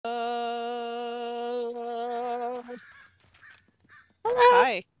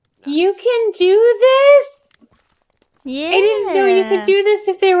Nice. You can do this? Yeah. I didn't know you could do this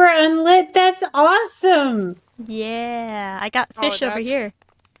if they were unlit. That's awesome. Yeah. I got fish over here.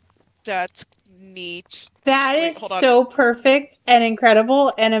 That's neat. That Wait, is hold on. so perfect and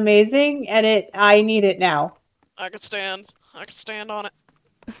incredible and amazing, and I need it now. I could stand on it.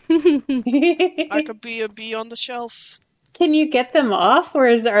 I Can could be a bee on the shelf. you get them off, or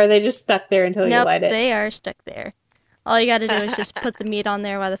are they just stuck there until you Nope, light it? they are stuck there. All you gotta do is just put the meat on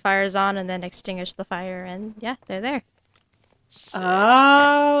there while the fire's on and then extinguish the fire, and yeah, they're there. Sick.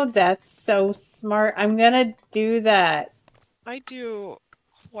 Oh, that's so smart. I'm gonna do that. I do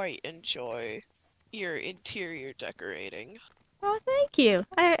quite enjoy your interior decorating. Oh, thank you.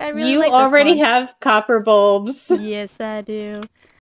 I really You like this already one. have copper bulbs. Yes, I do.